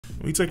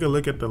we take a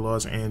look at the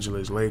Los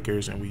Angeles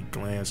Lakers and we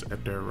glance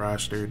at their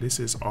roster, this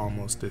is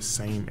almost the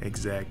same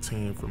exact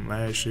team from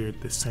last year,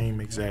 the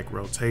same exact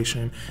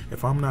rotation.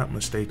 If I'm not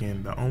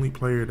mistaken, the only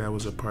player that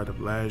was a part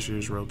of last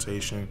year's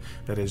rotation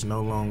that is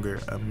no longer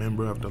a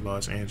member of the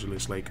Los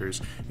Angeles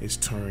Lakers is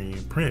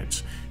Taurean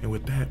Prince. And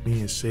with that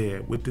being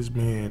said, with this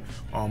being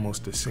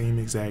almost the same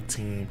exact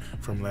team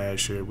from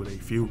last year with a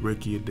few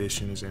rookie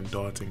additions in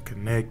Dalton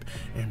Knecht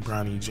and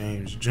Bronny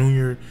James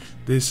Jr.,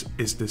 this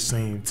is the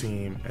same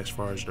team as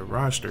far as the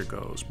roster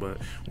goes. But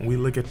when we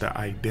look at the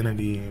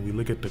identity and we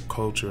look at the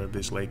culture of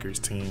this Lakers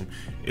team,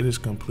 it is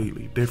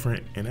completely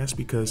different, and that's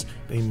because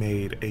they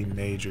made a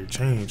major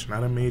change.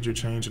 Not a major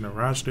change in the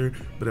roster,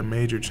 but a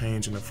major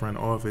change in the front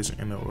office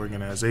and the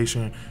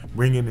organization,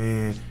 bringing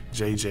in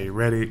JJ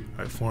Redick,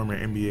 a former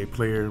NBA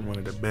player, one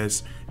of the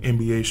best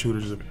NBA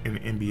shooters in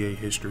NBA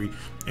history,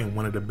 and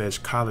one of the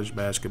best college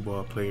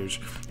basketball players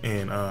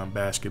in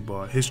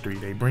basketball history.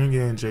 They bring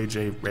in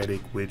JJ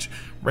Redick, which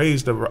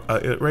raised a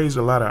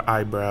lot of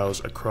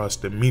eyebrows across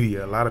the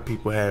media. A lot of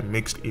people had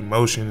mixed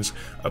emotions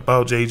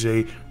about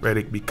JJ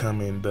Redick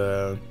becoming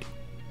the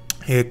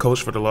head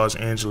coach for the Los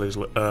Angeles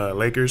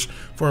Lakers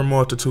for a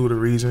multitude of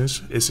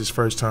reasons. It's his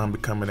first time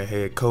becoming a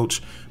head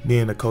coach,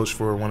 being a coach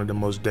for one of the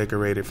most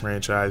decorated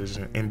franchises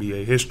in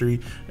NBA history,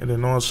 and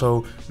then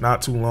also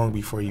not too long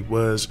before he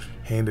was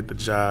handed the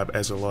job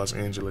as a Los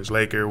Angeles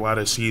Laker. While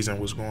the season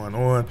was going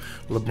on,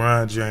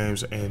 LeBron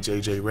James and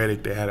JJ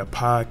Redick, they had a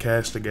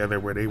podcast together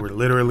where they were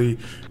literally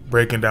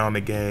breaking down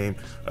the game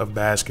of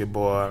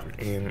basketball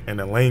in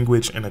a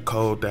language and a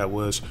code that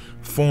was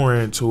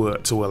foreign to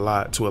a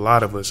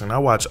lot of us. And I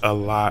watch a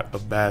lot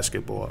of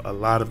basketball,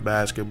 and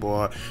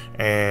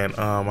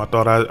I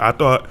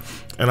thought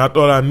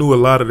I knew a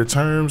lot of the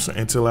terms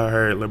until I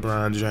heard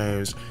LeBron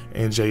James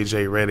and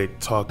JJ Redick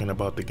talking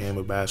about the game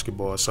of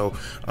basketball. So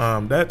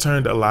that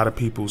turned a lot of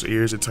people's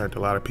ears. It turned a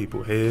lot of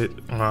people's heads.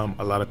 A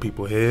lot of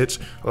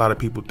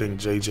people think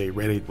JJ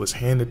Redick was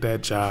handed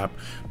that job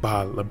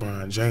by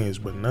LeBron James,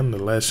 but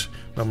nonetheless,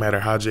 no matter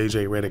how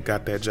JJ Redick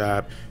got that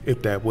job,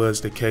 if that was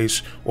the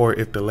case, or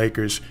if the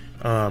Lakers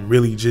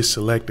really just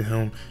selected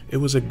him, it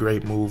was a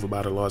great move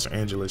by the Los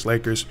Angeles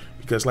Lakers,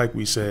 because like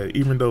we said,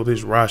 even though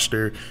this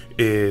roster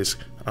is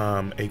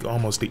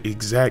almost the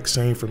exact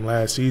same from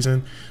last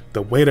season,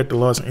 the way that the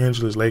Los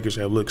Angeles Lakers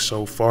have looked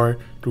so far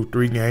through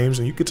 3 games,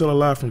 and you can tell a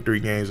lot from 3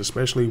 games,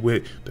 especially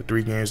with the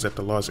 3 games that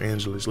the Los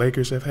Angeles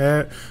Lakers have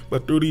had,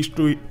 but through these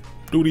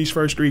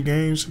first 3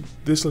 games,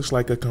 this looks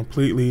like a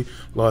completely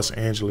Los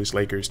Angeles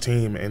Lakers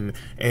team, and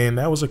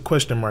that was a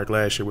question mark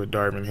last year with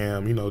Darvin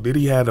Ham. You know, did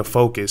he have the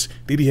focus?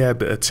 Did he have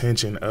the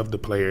attention of the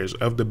players,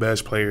 of the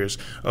best players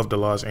of the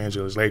Los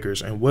Angeles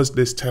Lakers? And was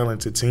this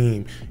talented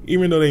team,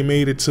 even though they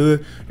made it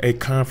to a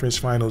conference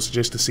finals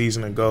just a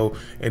season ago,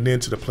 and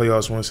then to the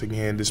playoffs once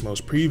again this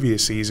most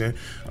previous season,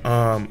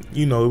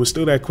 you know, it was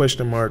still that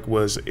question mark: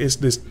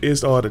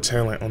 is all the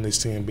talent on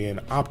this team being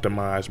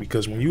optimized?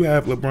 Because when you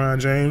have LeBron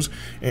James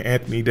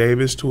and Anthony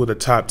Davis, 2 of the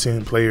top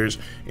 10 players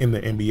in the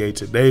NBA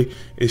today,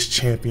 it's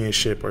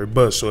championship or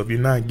bust. So if you're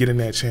not getting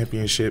that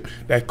championship,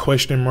 that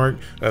question mark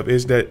of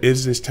is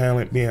this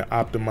talent being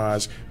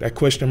optimized, that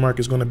question mark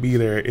is going to be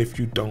there if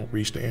you don't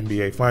reach the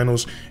NBA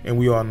Finals. And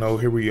we all know,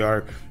 here we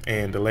are,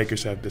 and the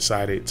Lakers have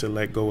decided to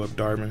let go of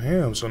Darvin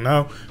Ham. So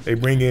now they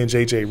bring in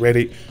JJ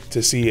Redick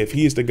to see if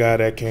he's the guy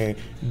that can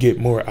get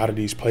more out of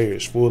these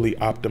players, fully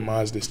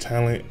optimize this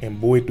talent.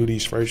 And boy, through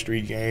these first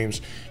 3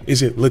 games,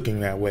 is it looking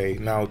that way?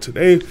 Now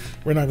today,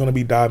 we're not going to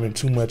be diving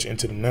too much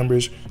into the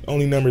numbers. The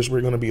only numbers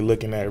we're going to be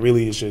looking at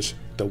really is just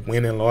the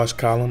win and loss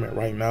column. And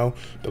right now,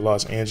 the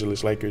Los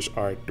Angeles Lakers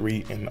are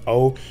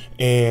 3-0.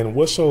 And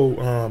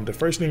the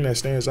first thing that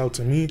stands out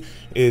to me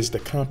is the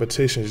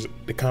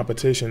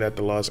competition that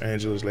the Los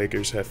Angeles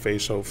Lakers have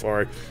faced so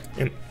far,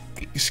 and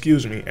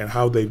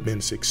how they've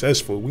been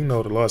successful. We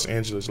know the Los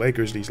Angeles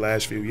Lakers these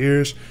last few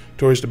years,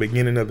 towards the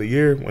beginning of the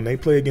year, when they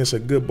play against a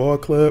good ball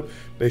club,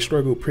 they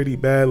struggled pretty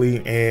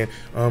badly, and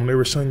there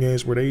were some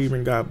games where they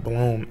even got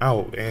blown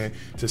out. And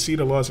to see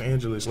the Los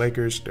Angeles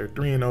Lakers, they're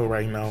 3-0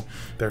 right now.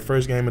 Their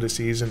first game of the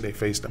season, they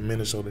faced the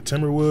Minnesota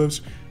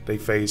Timberwolves, they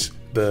faced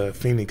the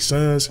Phoenix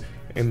Suns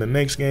in the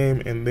next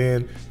game, and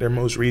then their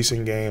most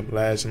recent game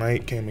last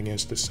night came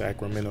against the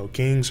Sacramento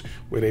Kings,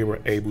 where they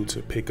were able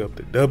to pick up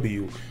the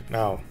W.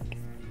 Now,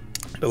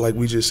 like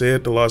we just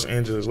said, the Los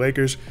Angeles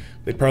Lakers,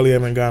 they probably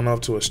haven't gotten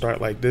off to a start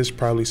like this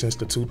probably since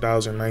the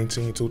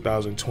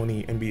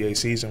 2019-2020 NBA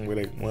season, where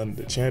they won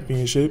the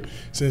championship.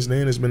 Since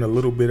then, it's been a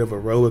little bit of a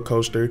roller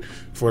coaster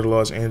for the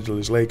Los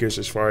Angeles Lakers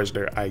as far as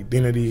their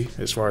identity,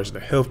 as far as the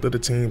health of the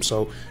team.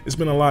 So it's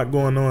been a lot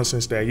going on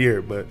since that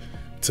year. But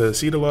to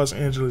see the Los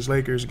Angeles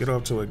Lakers get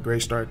off to a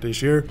great start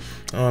this year,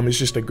 it's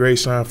just a great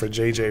sign for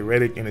JJ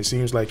Redick, and it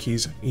seems like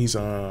he's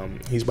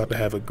about to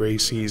have a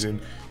great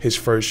season his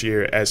first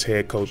year as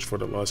head coach for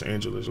the Los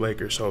Angeles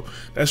Lakers. So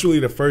that's really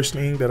the first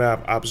thing that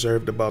I've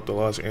observed about the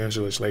Los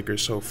Angeles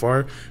Lakers so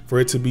far, for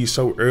it to be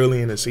so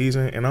early in the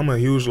season. And I'm a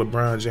huge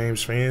LeBron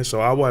James fan,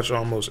 so I watch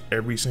almost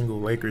every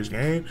single Lakers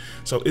game.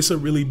 So it's a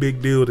really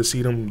big deal to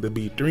see them to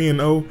be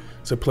 3-0,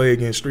 to play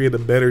against 3 of the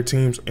better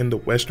teams in the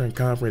Western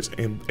Conference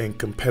in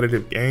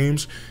competitive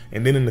games,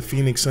 and then in the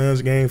Phoenix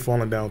Suns game,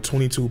 falling down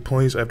 22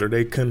 points after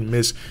they couldn't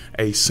miss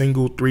a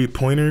single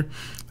three-pointer.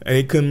 And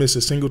they couldn't miss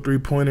a single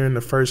three-pointer in the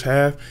first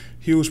half.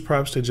 Huge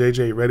props to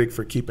JJ Redick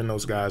for keeping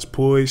those guys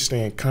poised,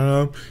 staying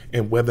calm,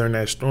 and weathering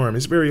that storm.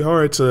 It's very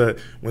hard to,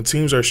 when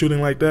teams are shooting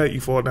like that, you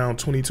fall down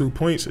 22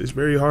 points. It's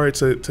very hard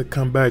to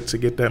come back, to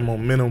get that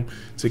momentum,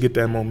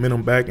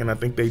 back. And I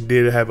think they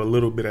did have a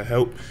little bit of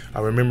help. I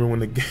remember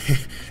when the game,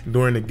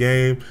 during the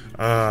game,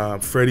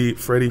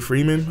 Freddie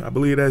Freeman, I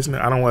believe that's his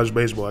name. I don't watch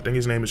baseball. I think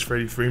his name is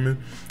Freddie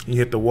Freeman. He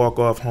hit the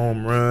walk-off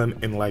home run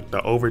in like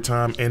the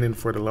overtime inning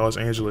for the Los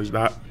Angeles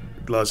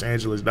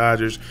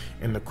Dodgers,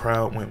 and the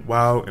crowd went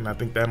wild, and I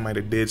think that might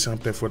have did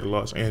something for the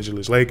Los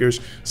Angeles Lakers.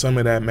 Some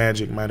of that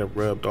magic might have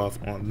rubbed off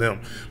on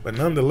them. But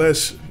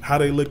nonetheless, how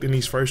they looked in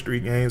these first 3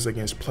 games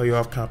against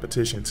playoff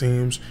competition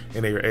teams,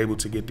 and they were able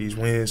to get these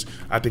wins,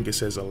 I think it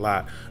says a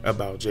lot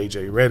about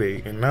JJ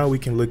Redick. And now we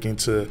can look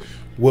into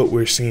what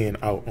we're seeing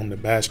out on the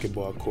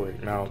basketball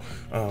court. Now,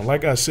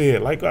 like I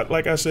said,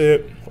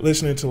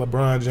 listening to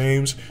LeBron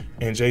James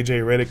and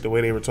JJ Redick, the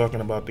way they were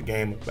talking about the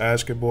game of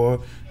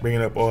basketball,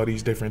 bringing up all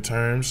these different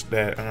terms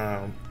that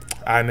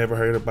I never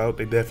heard about,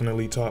 they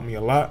definitely taught me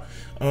a lot.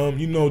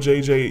 You know,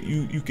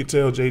 you could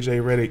tell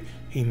JJ Redick,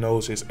 he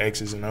knows his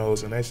X's and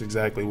O's, and that's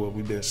exactly what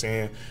we've been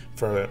seeing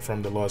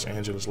from the Los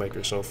Angeles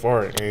Lakers so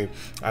far. And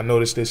I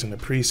noticed this in the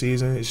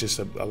preseason. It's just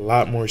a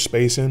lot more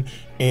spacing,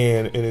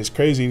 and it's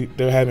crazy.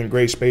 They're having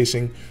great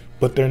spacing,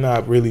 but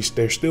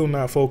they're still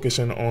not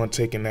focusing on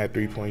taking that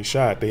three-point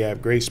shot. They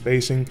have great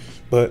spacing,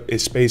 but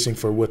it's spacing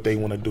for what they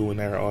want to do in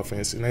their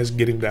offense, and that's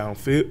getting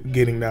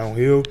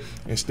downhill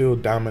and still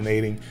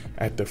dominating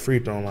at the free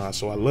throw line.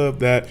 So I love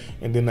that.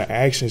 And then the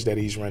actions that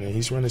he's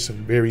running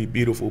some very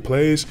beautiful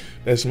plays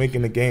that's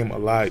making the game a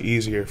lot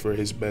easier for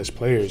his best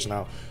players.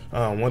 Now,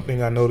 one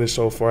thing I noticed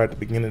so far at the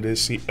beginning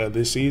of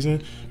this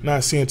season,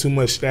 not seeing too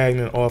much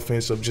stagnant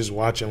offense of just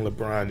watching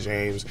LeBron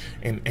James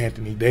and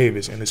Anthony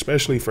Davis, and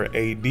especially for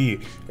AD.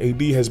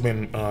 AD has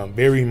been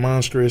very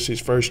monstrous his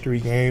first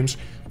 3 games,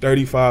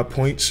 35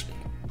 points.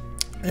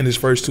 In his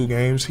first 2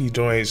 games, he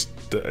joins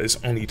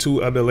it's only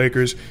 2 other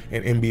Lakers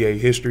in NBA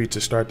history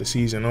to start the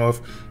season off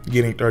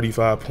getting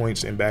 35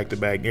 points in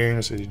back-to-back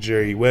games. It's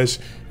Jerry West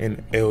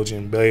and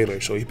Elgin Baylor.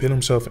 So he put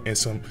himself in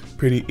some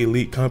pretty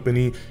elite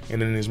company.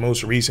 And in his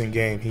most recent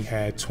game, he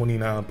had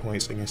 29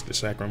 points against the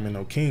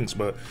Sacramento Kings.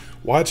 But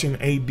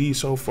watching AD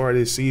so far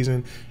this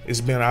season,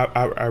 it's been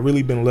I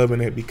really been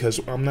loving it, because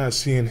I'm not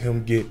seeing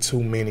him get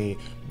too many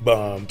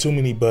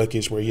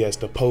buckets where he has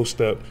to post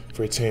up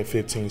for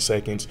 10-15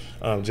 seconds.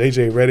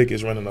 JJ Redick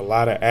is running a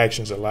lot of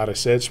actions, a lot of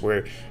sets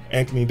where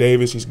Anthony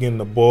Davis, he's getting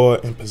the ball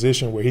in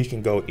position where he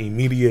can go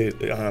immediately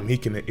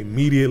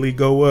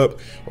go up,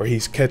 or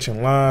he's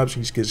catching lobs,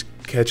 he's just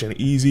catching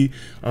easy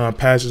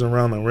passes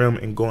around the rim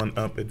and going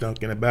up and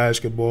dunking the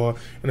basketball.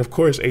 And of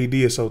course, AD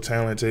is so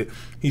talented,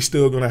 he's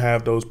still going to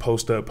have those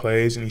post-up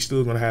plays, and he's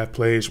still going to have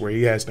plays where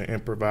he has to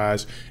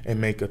improvise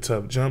and make a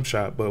tough jump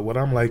shot. But what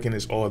I'm liking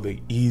is all the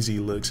easy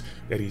looks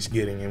that he's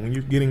getting. And when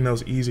you're getting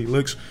those easy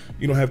looks,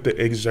 you don't have to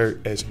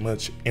exert as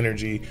much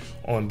energy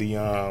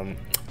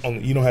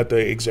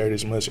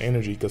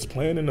because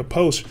playing in the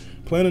post,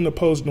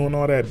 doing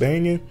all that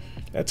banging,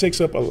 that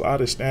takes up a lot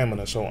of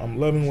stamina. So I'm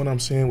loving what I'm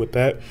seeing with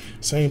that.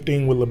 Same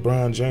thing with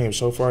LeBron James.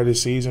 So far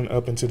this season,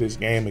 up into this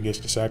game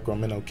against the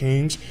Sacramento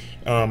Kings,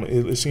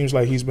 it seems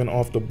like he's been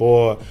off the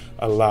ball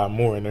a lot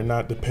more, and they're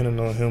not depending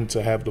on him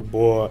to have the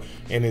ball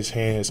in his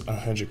hands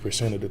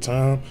 100% of the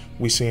time.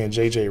 We seeing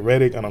JJ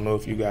Redick, I don't know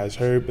if you guys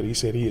heard, but he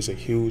said he is a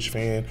huge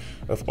fan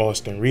of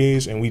Austin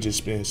Reeves, and we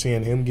just been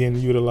seeing him getting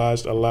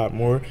utilized a lot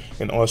more.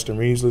 And Austin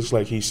Reeves looks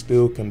like he's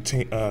still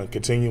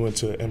continuing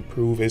to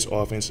improve his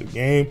offensive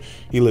game.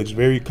 He looks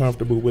very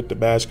comfortable with the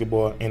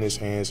basketball in his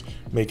hands,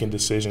 making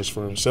decisions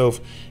for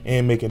himself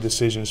and making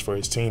decisions for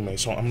his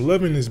teammates. So I'm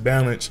loving this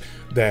balance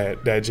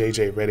that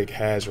JJ Redick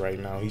has right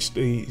now. He's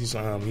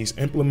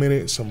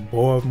implemented some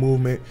ball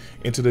movement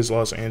into this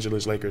Los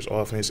Angeles Lakers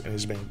offense, and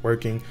it's been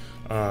working.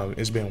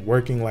 It's been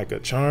working like a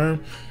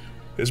charm.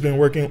 It's been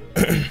working.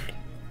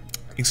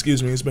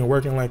 It's been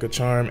working like a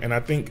charm. And I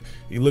think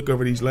you look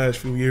over these last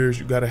few years,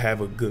 you got to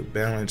have a good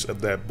balance of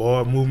that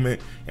ball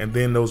movement, and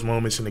then those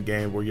moments in the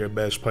game where your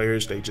best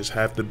players, they just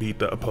have to beat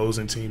the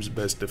opposing team's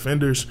best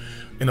defenders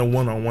in a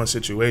one-on-one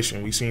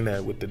situation. We've seen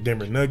that with the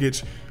Denver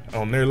Nuggets.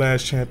 on their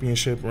last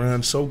championship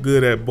run, so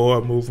good at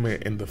ball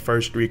movement in the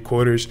first 3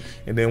 quarters,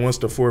 and then once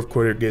the 4th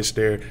quarter gets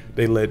there,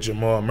 they let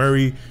Jamal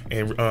Murray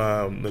and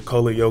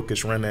Nikola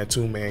Jokic run that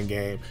 2-man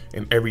game,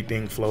 and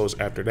everything flows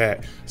after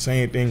that.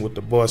 Same thing with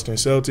the Boston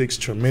Celtics,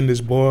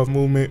 tremendous ball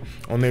movement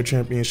on their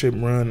championship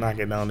run,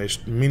 knocking down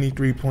as many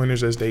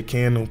 3-pointers as they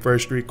can in the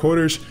first 3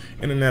 quarters,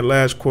 and in that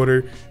last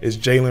quarter is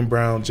Jaylen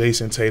Brown,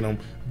 Jason Tatum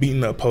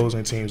beating the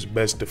opposing team's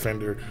best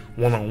defender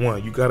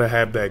one-on-one. You got to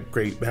have that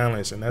great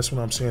balance, and that's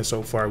what I'm seeing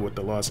so far with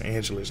the Los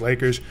Angeles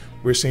Lakers.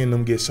 We're seeing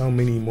them get so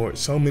many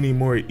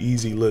more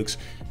easy looks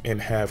in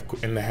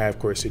the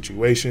half-court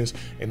situations,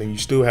 and then you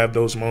still have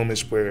those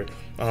moments where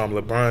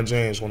LeBron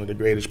James, one of the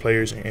greatest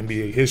players in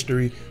NBA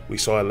history, we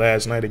saw it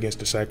last night against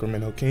the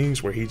Sacramento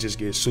Kings, where he just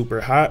gets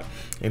super hot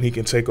and he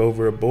can take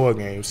over a ball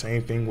game.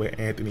 Same thing with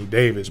Anthony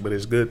Davis, but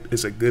it's good.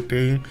 It's a good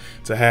thing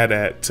to have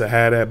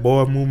that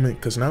ball movement,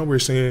 because now we're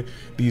seeing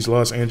these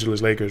Los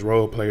Angeles Lakers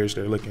role players,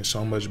 they're looking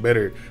so much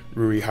better.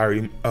 Rui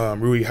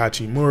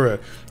Hachimura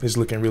is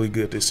looking really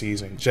good this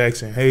season.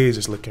 Jackson Hayes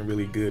is looking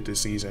really good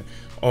this season.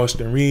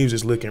 Austin Reeves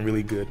is looking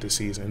really good this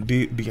season.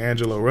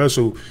 D'Angelo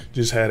Russell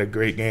just had a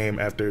great game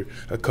after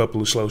a couple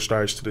of slow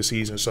starts to the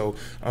season. So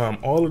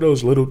all of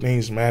those little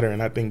things matter,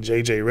 and I think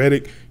JJ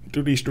Redick,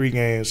 through these 3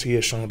 games, he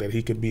has shown that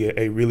he could be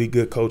a really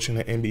good coach in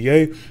the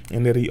NBA,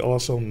 and that he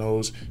also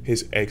knows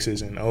his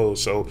X's and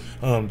O's. So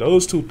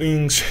those are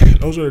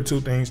the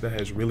 2 things that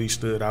has really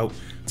stood out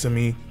to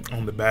me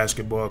on the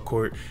basketball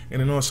court.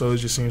 And then also, it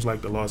just seems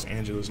like the Los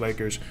Angeles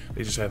Lakers,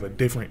 they just have a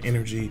different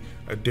energy,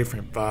 a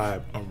different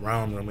vibe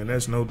around them. And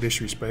that's no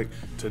disrespect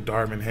to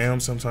Darvin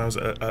Ham. Sometimes,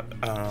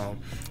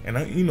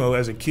 you know,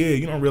 as a kid,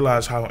 you don't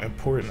realize how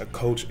important a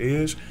coach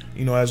is.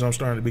 You know, as I'm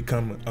starting to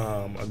become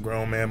a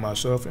grown man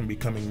myself and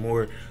becoming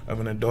more of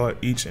an adult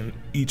each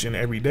and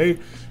every day,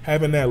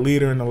 having that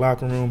leader in the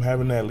locker room,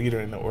 having that leader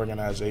in the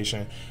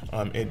organization,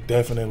 it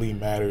definitely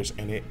matters,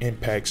 and it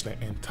impacts the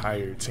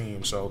entire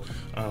team. So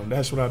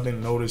that's what I've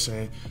been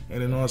noticing.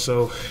 And then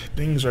also,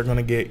 things are going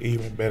to get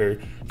even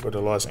better for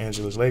the Los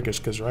Angeles Lakers,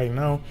 because right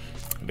now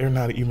they're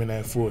not even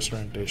at full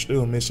strength. They're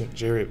still missing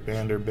Jared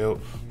Vanderbilt,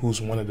 who's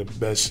one of the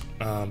best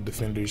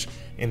defenders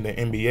in the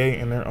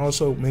NBA, and they're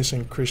also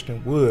missing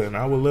Christian Wood. And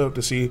I would love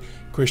to see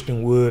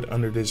Christian Wood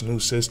under this new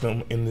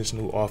system, in this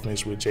new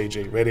offense with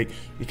JJ Redick,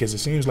 because it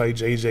seems like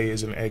JJ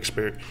is an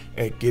expert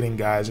at getting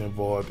guys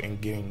involved and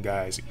getting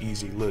guys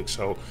easy looks.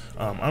 So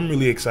I'm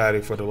really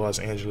excited for the Los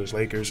Angeles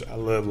Lakers. I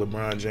love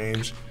LeBron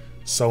James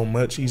so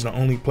much. He's the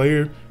only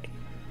player.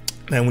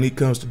 And when he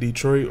comes to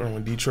Detroit, or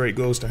when Detroit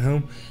goes to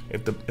him,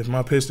 if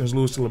my Pistons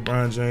lose to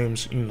LeBron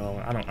James, you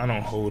know, I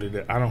don't hold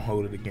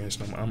it against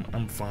them.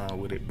 I'm fine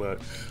with it. But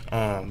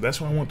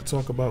that's what I want to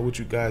talk about with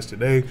you guys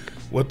today.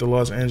 What the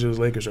Los Angeles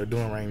Lakers are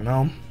doing right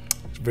now.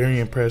 It's very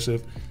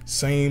impressive.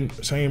 Same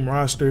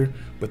roster,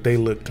 but they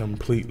look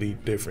completely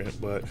different.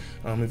 But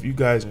if you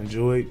guys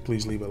enjoyed,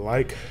 please leave a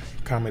like,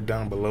 comment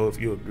down below if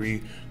you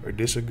agree or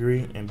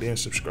disagree, and then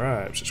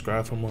subscribe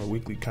for more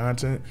weekly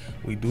content.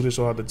 We do this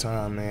all the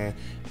time, man,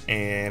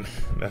 and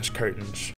that's curtains.